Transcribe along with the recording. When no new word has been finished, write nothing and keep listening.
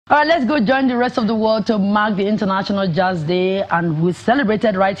All right, let's go join the rest of the world to mark the International Jazz Day, and we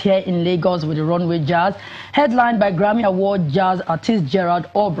celebrated right here in Lagos with the Runway Jazz, headlined by Grammy Award jazz artist Gerald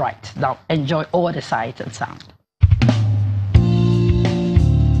Albright. Now, enjoy all the sights and sound.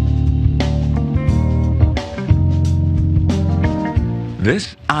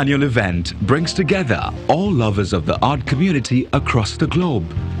 This annual event brings together all lovers of the art community across the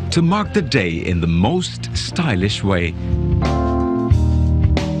globe to mark the day in the most stylish way.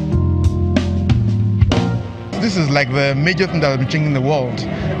 This is like the major thing that has been changing the world,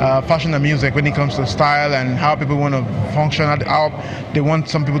 fashion and music, when it comes to style and how people want to function, how they want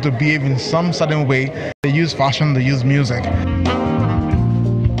some people to behave in some certain way. They use fashion, they use music.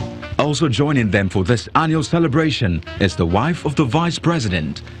 Also joining them for this annual celebration is the wife of the Vice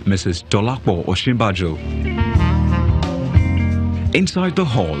President, Mrs. Dolapo Osinbajo. Inside the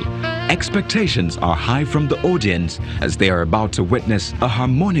hall, expectations are high from the audience as they are about to witness a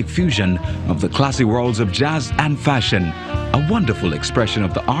harmonic fusion of the classy worlds of jazz and fashion, a wonderful expression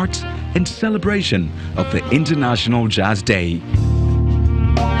of the arts in celebration of the International Jazz Day.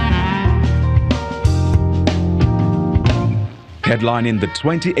 Headlining the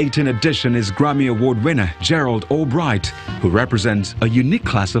 2018 edition is Grammy Award winner Gerald Albright, who represents a unique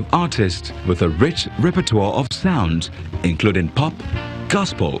class of artists with a rich repertoire of sounds, including pop,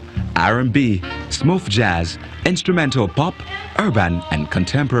 gospel, R&B, smooth jazz, instrumental pop, urban and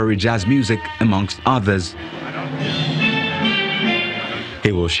contemporary jazz music, amongst others.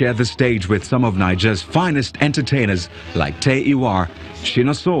 He will share the stage with some of Nigeria's finest entertainers like Tay Iwar,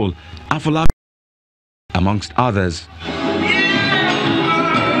 Shina Soul, Afolabi, amongst others.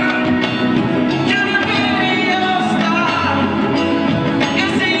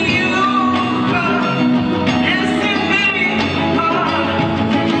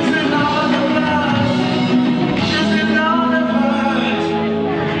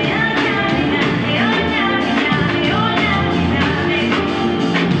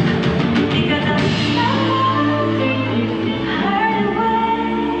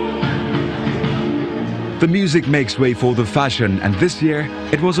 The music makes way for the fashion, and this year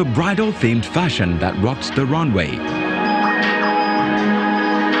it was a bridal-themed fashion that rocked the runway.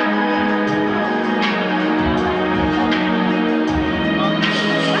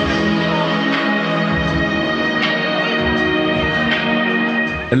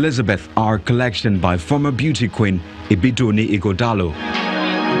 Elizabeth R collection by former beauty queen Ibidunni Ighodalo.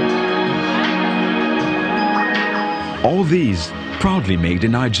 All these proudly made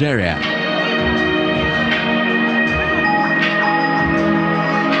in Nigeria.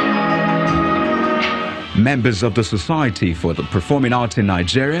 Members of the Society for the Performing Arts in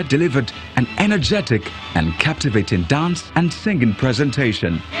Nigeria delivered an energetic and captivating dance and singing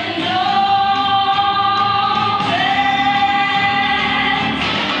presentation.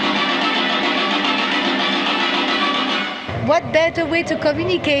 What better way to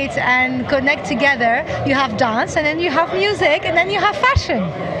communicate and connect together? You have dance, and then you have music, and then you have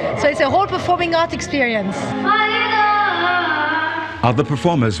fashion. So it's a whole performing art experience. Other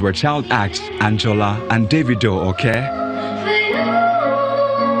performers were child acts Angela and Davido Oke,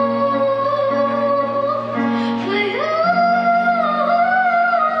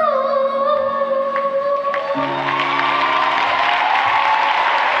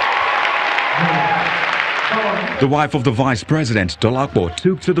 The wife of the Vice President, Dolapo,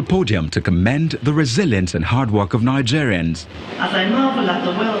 took to the podium to commend the resilience and hard work of Nigerians. As I marvel at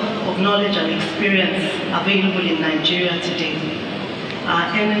the wealth of knowledge and experience available in Nigeria today,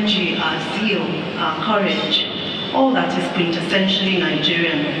 our energy, our zeal, our courage, all that is quintessentially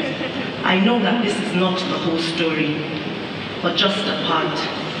Nigerian, I know that this is not the whole story, but just a part.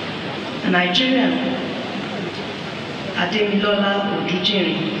 A Nigerian, Ademilola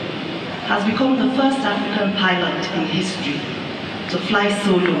Odujiri, has become the first African pilot in history to fly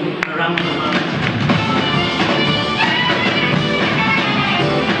solo around the world.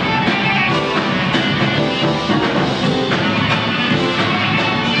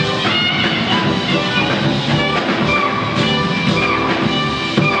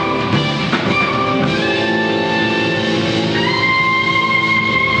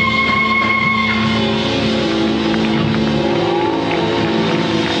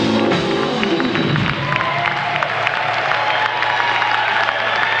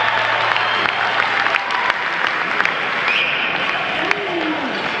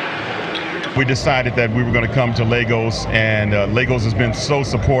 We decided that we were going to come to Lagos, and Lagos has been so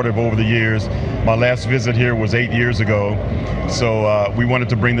supportive over the years. My last visit here was 8 years ago, so we wanted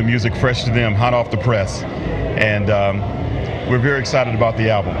to bring the music fresh to them, hot off the press, and we're very excited about the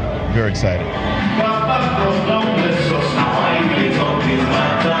album. Very excited.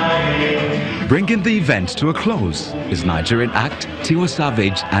 Bringing the event to a close is Nigerian act Tiwa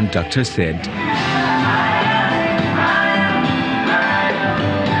Savage and Dr. Sid.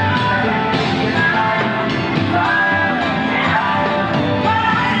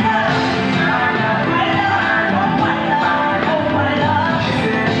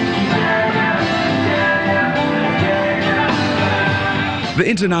 The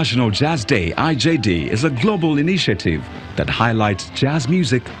International Jazz Day, IJD, is a global initiative that highlights jazz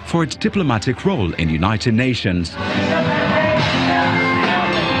music for its diplomatic role in United Nations.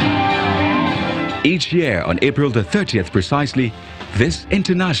 Each year, on April the 30th precisely, this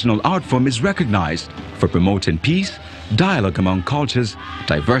international art form is recognized for promoting peace, dialogue among cultures,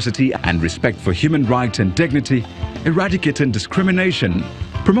 diversity and respect for human rights and dignity, eradicating discrimination,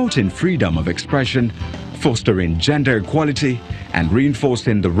 promoting freedom of expression, fostering gender equality, and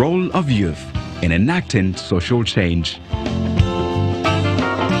reinforcing the role of youth in enacting social change.